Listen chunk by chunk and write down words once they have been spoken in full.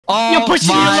Oh You're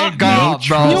pushing your luck, God,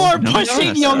 bro. You are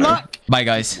pushing your luck. Bye,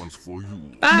 guys.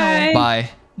 Bye. Bye.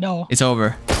 No. It's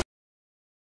over.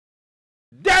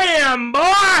 Damn, boy,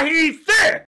 he's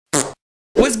sick.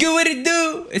 What's good, what it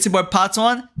do? It's your boy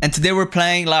patsuan, and today we're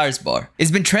playing Liar's Bar.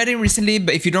 It's been trending recently,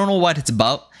 but if you don't know what it's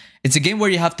about, it's a game where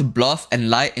you have to bluff and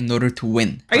lie in order to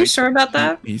win. Are you sure about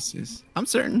that? Pieces. I'm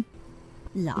certain.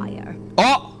 Liar.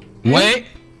 Oh! Wait!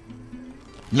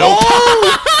 No.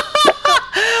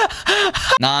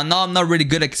 Nah, no, I'm not really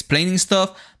good at explaining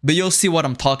stuff, but you'll see what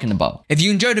I'm talking about. If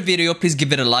you enjoyed the video, please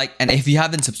give it a like, and if you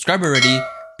haven't subscribed already,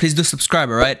 please do subscribe,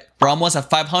 alright? We're almost at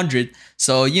 500,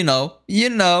 so you know.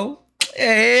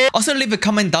 Hey. Also, leave a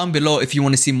comment down below if you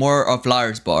want to see more of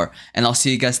Liar's Bar, and I'll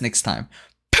see you guys next time.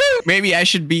 Maybe I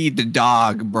should be the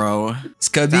dog, bro.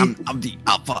 Scubby? I'm the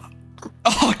alpha.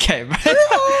 Okay, bro.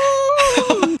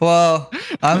 Well,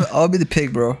 I'll be the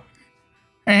pig, bro.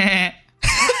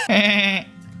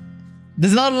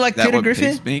 Does it not look like That Peter what Griffin?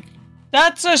 pigs make?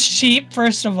 That's a sheep,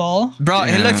 first of all. Bro,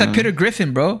 he looks like Yeah. Peter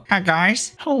Griffin, bro. Hi,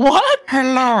 guys. What?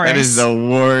 Hello. That is the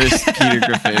worst Peter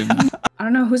Griffin. I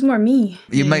don't know who's more me.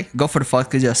 You might go for the fuck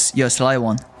because you're a sly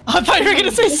one. I thought you were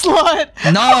gonna say slut.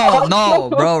 No,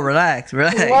 bro, relax.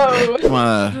 Whoa. Come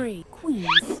on. 3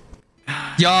 queens.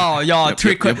 Yo,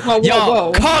 three yep, queens. yep. Whoa, whoa, Yo,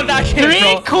 whoa. call that shit, 3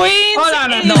 bro. queens Hold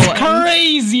on, is no.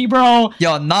 crazy, bro.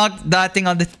 Yo, knock that thing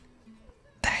on the...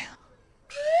 Damn.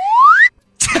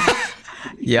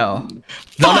 Yo,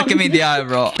 don't look at me in the eye,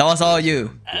 bro. That was all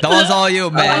you. That was all you, I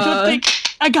man. don't think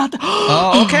I got the.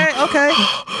 Oh,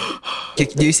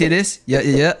 okay. Do you see this? Yeah.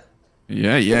 Yeah.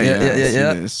 I see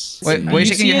Yeah. this. Wait, Are why are you you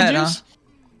shaking your seeing head, Juice?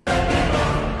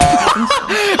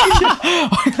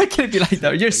 Why look at me like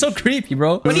that? You're so creepy,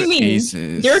 bro. What do you mean?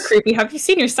 Aces. You're creepy. Have you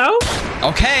seen yourself?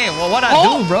 Okay, well, what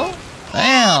I do, bro?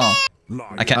 Damn.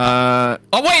 I can't.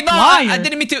 Oh wait, no, I Liar.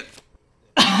 didn't mean to.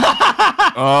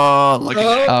 Oh, look at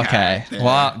that. Okay. guy.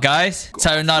 Wow, guys.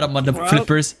 Sayonara, mother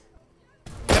flippers.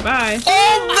 Bye.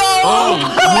 Oh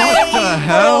What the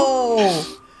hell?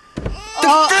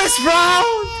 The first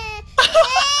round.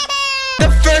 The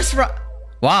first round.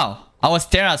 Wow. I was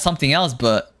staring at something else,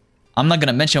 but I'm not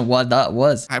gonna mention what that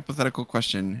was. Hypothetical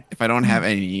question. If I don't have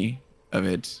any of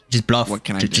it, Just bluff. What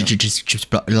can I do? Just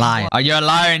bluff. Lie. Are you a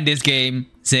liar in this game,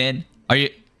 Zin? Are you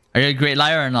a great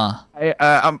liar or not?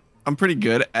 I'm pretty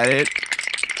good at it.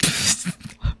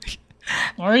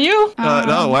 Are you?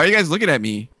 No, why are you guys looking at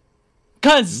me?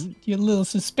 Cause you're a little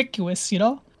suspicious, you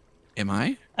know. Am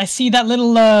I? I see that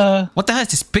little What the hell is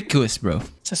suspicious, bro?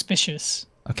 suspicious.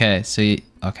 Okay, so you,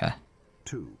 okay.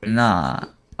 Nah.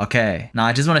 Okay. Nah,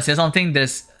 I just want to say something.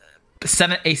 There's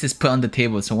 7 aces put on the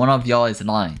table, so one of y'all is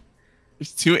lying.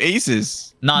 There's 2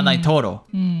 aces. Nah, 9 total.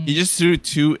 He just threw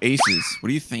 2 aces. What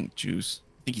do you think, Juice?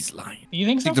 I think he's lying. You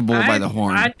think so? Take the bull by the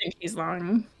horn. I think he's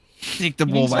lying. Take the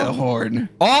bull by the horn.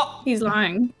 Oh! He's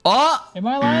lying. Oh! Am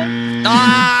I lying?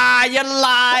 Ah, you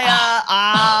liar!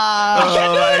 Ah! Oh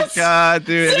my god,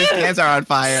 dude. His hands are on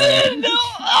fire. No,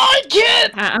 I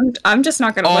can't. I'm just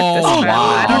not gonna look this Oh, time.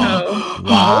 I don't know.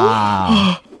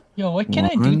 Wow. Yo, what can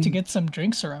I do to get some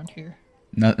drinks around here?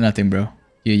 No, nothing, bro.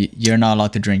 You're not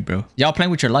allowed to drink, bro. Y'all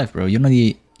playing with your life, bro. You don't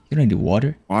need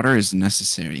water. Water is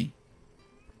necessary.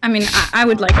 I mean, I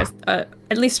would like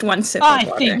at least one sip I of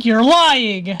water. think you're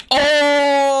lying.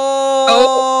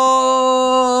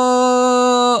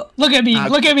 Oh! Look at me,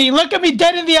 look at me, look at me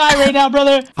dead in the eye right now,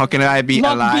 brother. How can I be a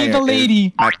Love liar being a if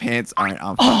lady. my pants aren't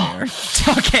on fire?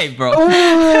 Okay, bro.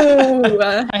 Ooh,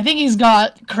 I think he's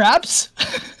got crabs.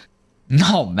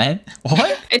 No, man.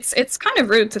 What? it's kind of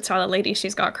rude to tell a lady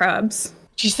she's got crabs.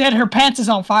 She said her pants is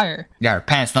on fire. Yeah, her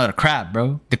pants not a crab,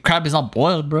 bro. The crab is not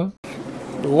boiled, bro.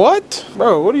 What?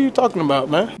 Bro, what are you talking about,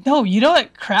 man? No, you know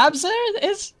what crabs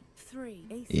is? 3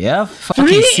 aces. Yeah. Fucking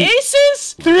 3 see-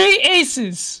 aces? 3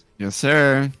 aces. Yes,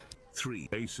 sir. 3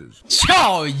 aces.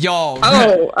 Yo.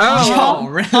 Oh.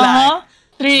 Relax.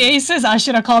 3 aces? I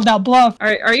should have called that bluff.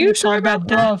 Are you sure Called that about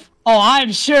that? bluff. Oh,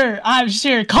 I'm sure.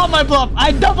 Call my bluff.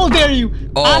 I double dare you.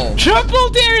 Oh. I triple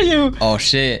dare you. Oh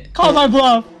shit. Call my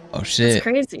bluff. Oh shit. It's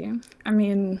crazy. I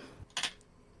mean,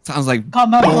 Sounds like Call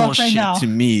my bluff right bullshit now. to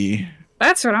me.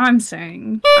 that's what I'm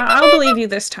saying. I'll believe you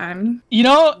this time. You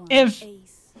know, if...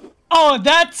 Ace. Oh,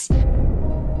 that's...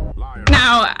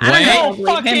 Now, I don't Wait. know. No I'll believe him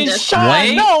fucking this shot.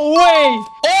 Wait. No way.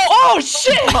 Oh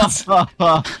shit.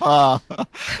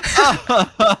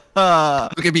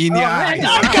 Look at me in the eye.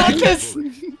 I got this.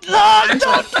 No, I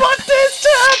don't want this to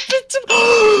happen to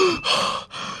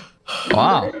me.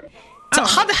 Wow. So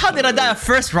how the hell did I die at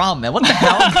first round, man? What the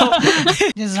hell, bro?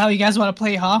 This is how you guys want to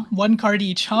play, huh? 1 card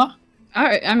each, huh? All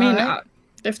right. I mean, Alright.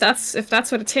 if that's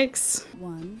what it takes.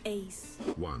 1 ace.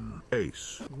 1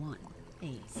 ace. 1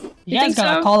 You guys think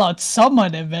gotta so? call out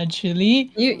someone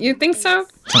eventually. You think so?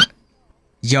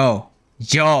 Yo,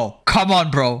 come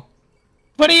on, bro.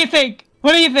 What do you think?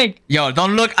 What do you think? Yo,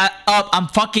 don't look up. I'm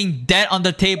fucking dead on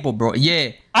the table, bro.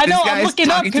 Yeah. I know, This I'm guy's looking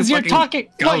up talking to because you're fucking talking.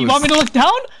 What, you ghosts. want me to look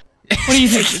down? What do you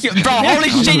think? Bro, holy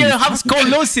shit, you have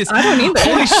scoliosis. I don't either.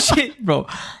 Holy shit, bro.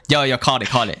 Yo, call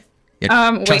it.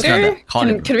 Yeah, trust me on Waiter, that. Call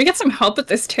it, bro. can we get some help at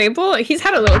this table? He's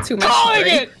had a little too much. Calling already.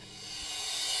 it!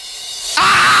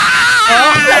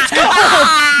 Oh, let's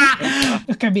go!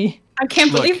 Look at me. I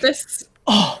can't Look. believe this.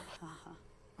 Oh,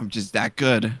 I'm just that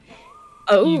good. you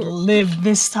Oh, live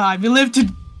this time. You live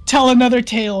to tell another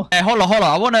tale. Hey, hold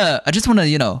on. I just wanna,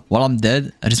 while I'm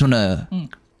dead, I just wanna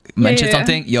mention Yeah.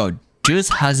 something. Yo, Juice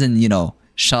hasn't,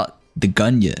 shot the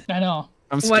gun yet. I know.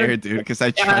 I'm What- scared, dude, because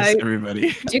I trust I-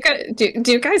 everybody. do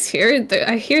you guys hear?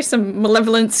 I hear some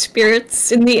malevolent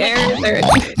spirits in the air. They're-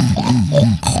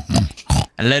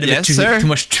 A little Yes, bit sir. too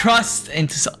much trust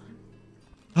into some.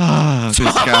 This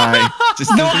guy just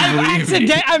No, doesn't believe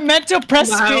me. I meant to press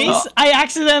Wow. space. I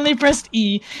accidentally pressed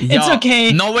E. It's Yo,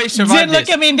 okay. no way to survive Zin, look this.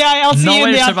 at me in the eye. I'll see No you way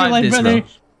in the to survive afterlife, this, brother. bro.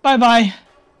 Bye-bye.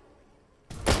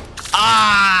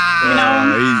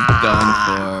 He's done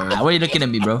for. Why are you looking at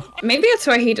me, bro? Maybe it's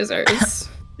what he deserves.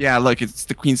 Yeah, look, it's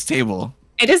the queen's table.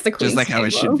 It is the queen's Just like how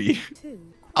it table. should be.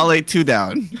 I'll lay 2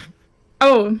 down.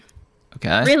 Oh,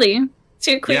 Okay. really?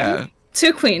 2 queens. Yeah.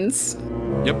 2 queens.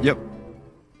 Yep.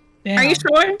 Damn. Are you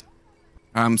sure?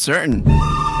 I'm certain.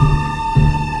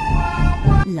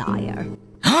 Liar.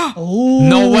 Oh.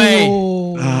 No way.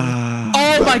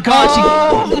 Oh my gosh.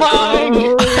 Oh my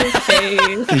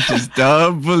Okay. They just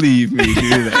don't believe me,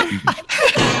 do they?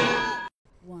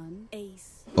 One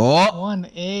ace. Oh. One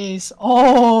ace.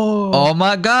 Oh. Oh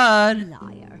my god.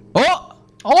 Liar. Oh.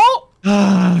 Oh.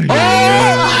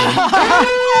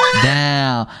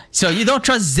 Damn. So you don't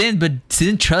trust Zin, but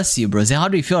Zin trusts you, bro. Zin, how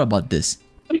do you feel about this?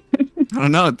 I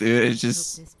don't know, dude. It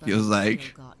just feels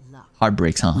like Got luck.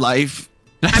 Heartbreaks, huh? life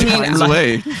I mean, finds a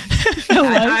way.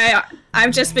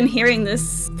 I've just been hearing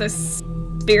this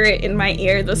spirit in my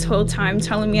ear this whole time,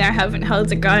 telling me I haven't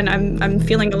held a gun. I'm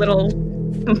feeling a little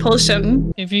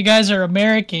compulsion. If you guys are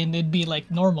American, it'd be like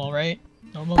normal, right?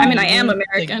 Normal. I mean, I am like-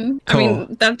 American. Cool. I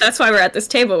mean, that's why we're at this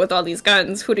table with all these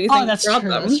guns. Who do you Oh, think that's brought true,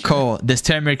 them? that's true. Cool. There's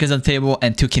 10 Americans on the table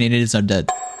and 2 Canadians are dead.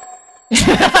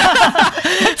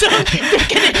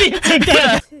 Canadians are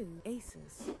dead. 2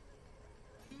 aces.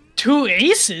 2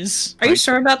 aces? Are you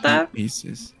sure about that?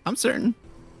 Pieces. I'm certain.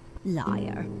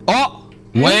 Liar. Oh.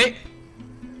 Wait.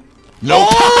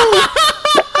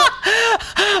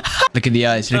 Look in the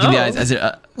eyes. Look in the eyes. As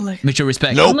Like, mutual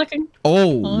respect. I'm looking. Oh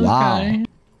wow. okay.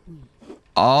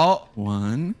 Oh,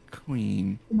 1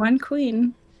 queen. 1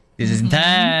 queen. this is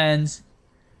intense.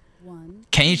 1.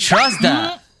 Can you trust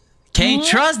that? Can you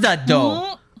trust that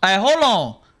though? Hey, hold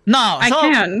on. No, I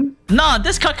can. No,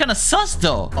 this card kind of sus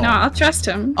though. No, I'll trust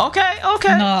him. Okay.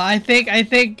 No, I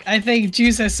think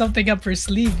Juice has something up her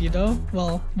sleeve, you know?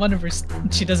 Well, one of her,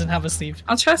 she doesn't have a sleeve.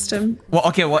 I'll trust him. Well,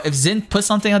 okay. Well, if Zin put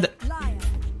something on the. Liar.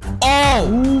 Oh.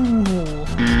 Ooh.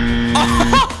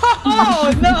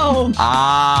 Oh no!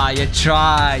 Ah, you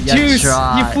tried. You Juice,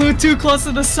 tried. you flew too close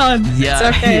to the sun. Yeah.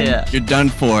 It's okay. Yeah. You're done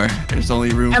for. There's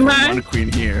only room Am for I? 1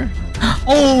 queen here.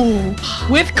 Oh,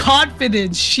 with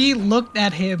confidence, she looked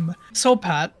at him. So,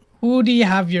 Pat, who do you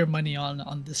have your money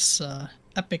on this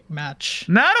epic match?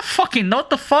 Man, I don't fucking know what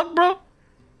the fuck, bro.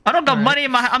 I don't got Alright. money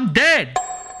in my. I'm dead.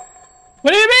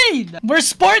 What do you mean? We're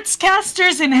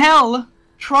sportscasters in hell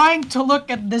trying to look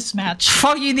at this match.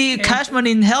 Fuck you need cash money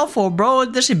in hell for, bro?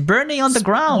 There's shit burning on the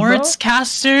ground, bro.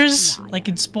 Sportscasters, like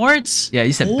in sports? Yeah,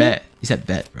 you said Oh. bet. You said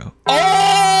bet, bro.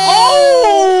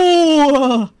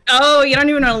 Oh! Oh, you don't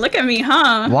even want to look at me,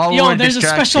 huh? While Yo, we're there's a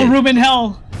special distracted. room in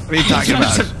hell. What are you talking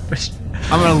about?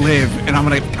 I'm gonna live and I'm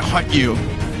gonna hunt you.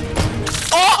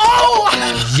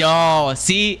 Yo,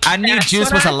 see, I knew That's Juice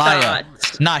what was a I liar. thought.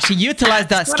 Nah, she utilized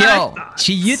that That's what I skill. thought.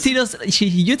 She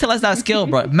utilized that skill,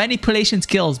 bro. Manipulation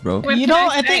skills, bro. What You can know,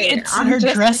 I I think say? it's I'm her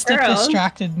just a dress that girl.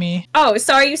 distracted me. Oh,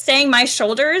 so are you saying my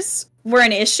shoulders were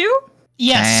an issue?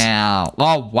 Yes. Damn.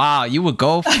 Oh wow, you would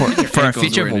go for a ankles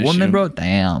feature were of a an woman, issue. bro?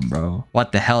 Damn, bro.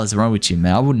 What the hell is wrong with you,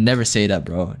 man? I would never say that,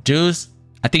 bro. Juice,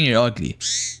 I think you're ugly.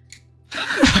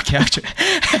 Okay, actually.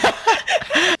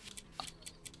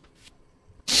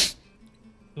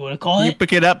 You wanna call You it?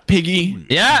 pick it up, piggy.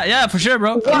 Yeah, for sure,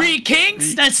 bro. 3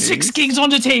 kings? That's 6 kings on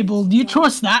the table. Do you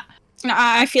trust that? No,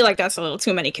 I feel like that's a little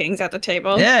too many kings at the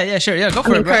table. Yeah, sure. Yeah, go for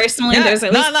I mean, it, bro. personally, Yeah. there's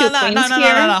at least 2 queens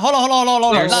here. No. Hold on.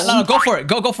 No, go for it.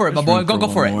 Go for it, my There's boy. room Go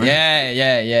for for one it. more.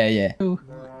 Yeah.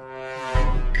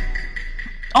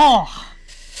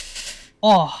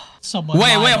 Oh, someone.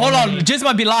 Wait, lied hold already. on. Just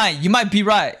might be lying. You might be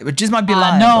right, but just might be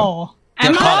lying. No.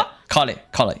 Am I? Call it.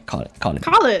 Call it. Call it, If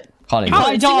bro.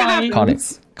 I See what die,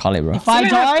 happens. Call it, bro. if I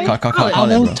die, Call I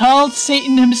it, will bro. tell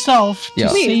Satan himself to Yeah.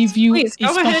 save you. Please, a go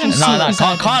ahead special and- suit No, is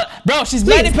call heaven. it. Bro, she's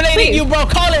manipulating please. you, bro.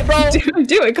 Call it, bro.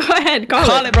 Do it. Go ahead.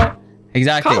 Call it, bro.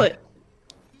 Exactly. Call it.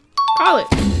 Call it.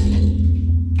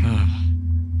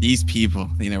 These people,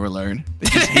 they never learn. They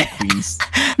just hate queens.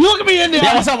 Look at me in the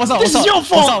Yeah, eye. what's up? This is your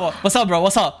fault. What's up, bro?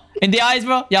 What's up? In the eyes,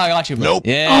 bro? Yeah, I got you, bro. Nope.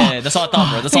 Yeah, that's all I thought,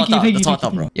 bro. That's all I Thank you, thought. thank That's you, all I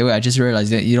thought, thank bro. Yeah, wait, I just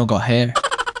realized that you don't got hair.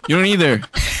 You don't either.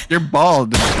 You're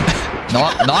bald. No,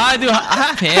 I do. I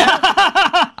have hair.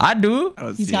 I do. I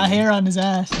was He's got teasing. hair on his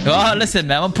ass. Oh, listen,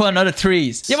 man. I'm gonna put another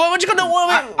threes. Yeah, what you gonna do?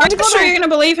 Are you sure you're gonna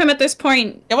believe him at this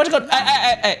point? Yeah, what you gonna?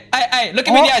 Hey, look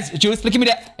at me in the eyes, Juice. Look at me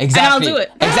there. Exactly. do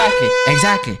it.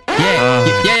 Exactly.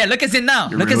 Yeah. Look at it now.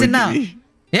 You're Look at it rude to now. me.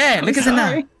 Yeah, look at it now.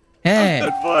 sorry. Yeah.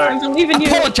 I believe in you.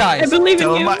 Apologize. I believe in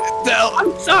Tell you.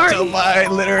 I'm sorry. Tell my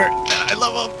litter that I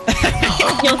love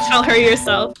him. You'll tell her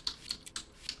yourself.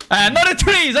 Another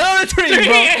threes, bro.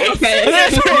 Okay.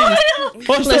 Another threes.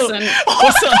 What's Listen. up?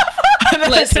 What's up?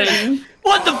 Listen.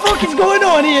 What the fuck is going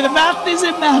on here? The math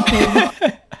isn't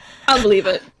mathing. I'll believe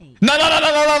it. No.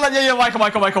 Yeah,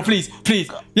 Michael, please.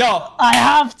 Yo. I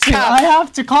have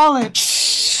to call it.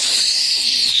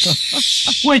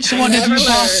 Which one of Never you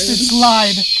bastards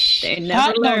lied? They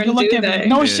never No, learn, you look do at they? me.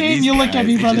 No Yeah, shame, these you look at guys,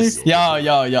 me, they brother. just- Yo.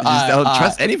 They just don't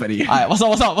trust anybody. Alright, what's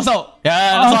up?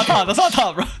 Yeah, that's all I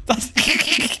thought, bro.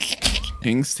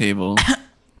 King's table.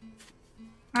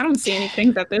 I don't see any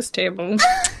kings at this table.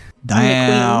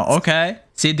 Damn, queens. okay.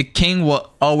 See, the king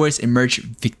will always emerge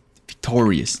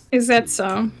victorious. Is that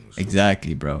so?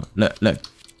 Exactly, bro. Look.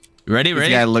 You ready? This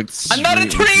guy looked Another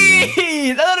straight into you. three!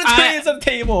 Another three is on the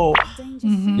table.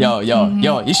 Yo,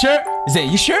 you sure? Zay,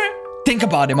 you sure? Think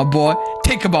about it, my boy.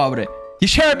 Think about it. You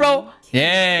sure, bro?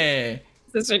 Yeah.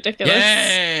 This is ridiculous.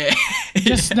 Yeah.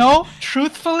 Just know,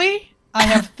 truthfully, I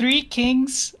have 3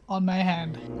 kings on my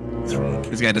hand.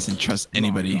 This guy doesn't trust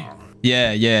anybody.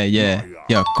 Yeah.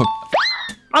 Yo, cook.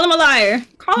 Call him a liar.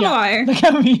 Call him a liar. Look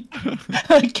at me. Look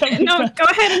at me. No, brother. go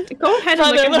ahead and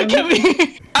Brother, look at him.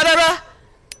 me.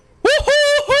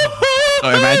 Oh,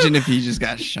 imagine if he just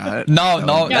got shot. No,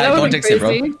 Yeah, that would don't be jinx it, bro.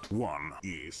 crazy. One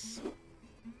is.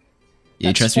 You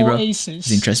That's trust me, 4 bro? aces.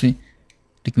 You trust me?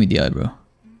 Look me in the eye, bro.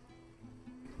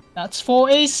 That's 4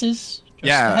 aces. Just a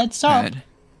Yeah. heads up. Ed.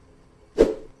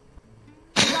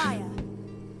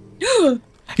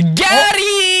 Got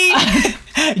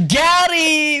him! Got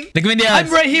him! Look me in the eyes.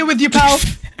 I'm right here with you, pal.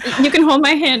 You can hold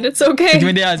my hand. It's Look me okay.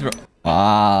 in the eyes, bro.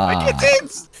 Ah.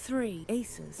 3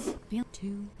 aces. 2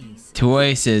 aces. 2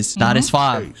 aces. That is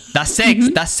 5. That's 6.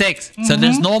 That's 6. So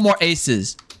there's no more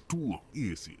aces. Two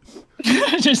aces.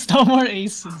 Just no more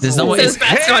aces. There's no more Says aces.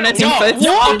 Patsuan as he puts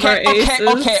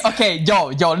Okay.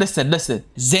 Listen.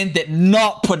 Zen did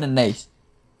not put an ace.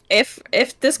 If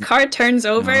this card turns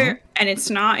over and it's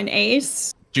not an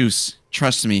ace, Juice,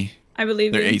 trust me. I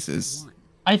believe They're you. aces.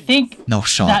 I think No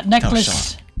shot. that No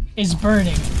necklace shot. is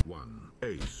burning. One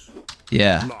ace.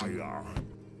 Yeah. Liar.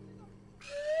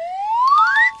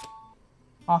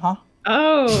 Uh-huh.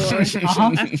 Oh.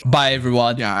 Uh-huh. Bye,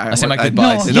 everyone. Yeah, I say my I-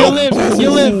 goodbyes. No, you live. You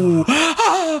live.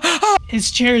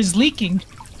 His chair is leaking.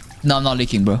 No, I'm not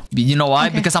leaking, bro. You know why?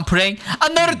 Okay. Because I'm putting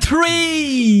another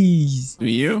 3s. Do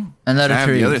you? Another I have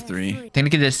 3. the other 3.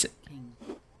 Technically, this.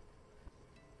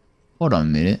 Hold on a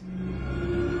minute.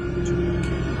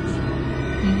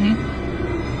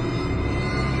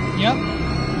 Yep.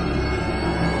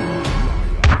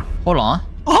 Hold on.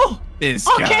 Oh! This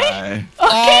Okay. guy.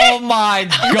 Oh my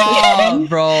god,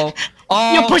 bro.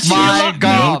 Oh You're pushing your my luck.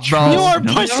 god, bro. You are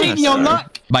No, pushing no, your sorry.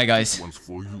 luck. Bye, guys. One's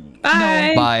for you.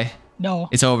 Bye. Bye. No.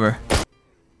 It's over.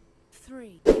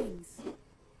 3 kings.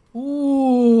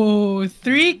 Ooh,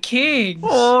 3 kings.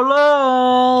 Oh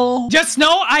no. Just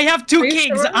know I have 2 Are you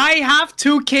kings. sure? I have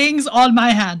 2 kings on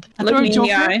my hand. I Look throw a me in the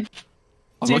joker. eye.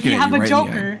 I'm So if looking you at have you a right in the eye.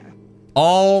 joker,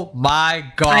 Oh my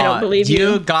god. I don't believe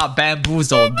you. got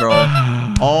bamboozled, bro.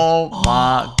 Oh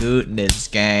my goodness,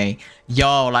 gang.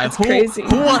 Yo, like That's who crazy.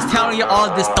 who was telling you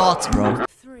all these thoughts, bro?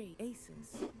 3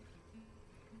 aces.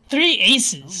 3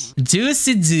 aces.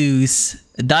 Juicy juice.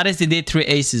 That is indeed 3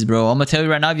 aces, bro. I'm gonna tell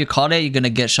you right now, if you call it, you're gonna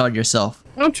get shot yourself.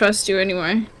 I don't trust you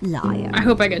anyway. Liar. I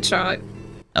hope I get shot.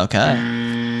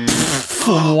 Okay.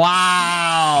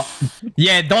 Wow.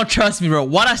 Yeah, don't trust me, bro.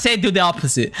 What I say, do the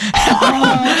opposite.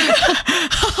 I'm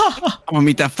gonna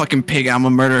meet that fucking pig. I'm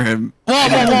gonna murder him.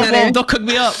 Whoa. Don't cook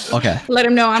me up. Okay. Let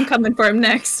him know I'm coming for him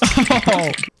next. One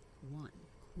queen.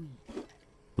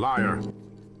 Liar.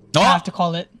 I have to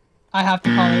call it. I have to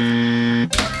call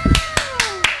it.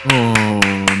 Oh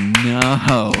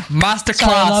no. Masterclass.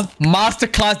 Sorry, love.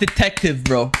 Masterclass detective,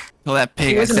 bro. Tell that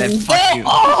pig I said Wasn't- fuck you.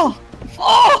 Oh!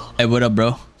 Oh! Hey, what up,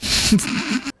 bro?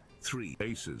 3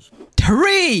 aces.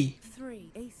 3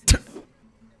 3 aces.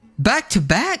 back to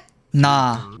back?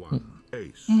 Nah. 1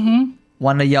 ace.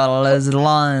 One of y'all is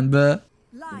lying, but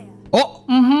Liar. oh,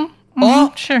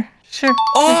 Oh, sure.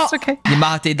 oh, It's okay. You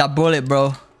might have to eat that bullet,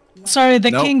 bro. Sorry, the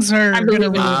Nope. kings are I gonna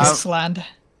believe in lose you. this land.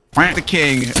 The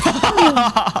king.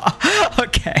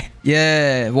 Okay.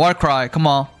 Yeah, war cry. Come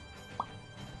on.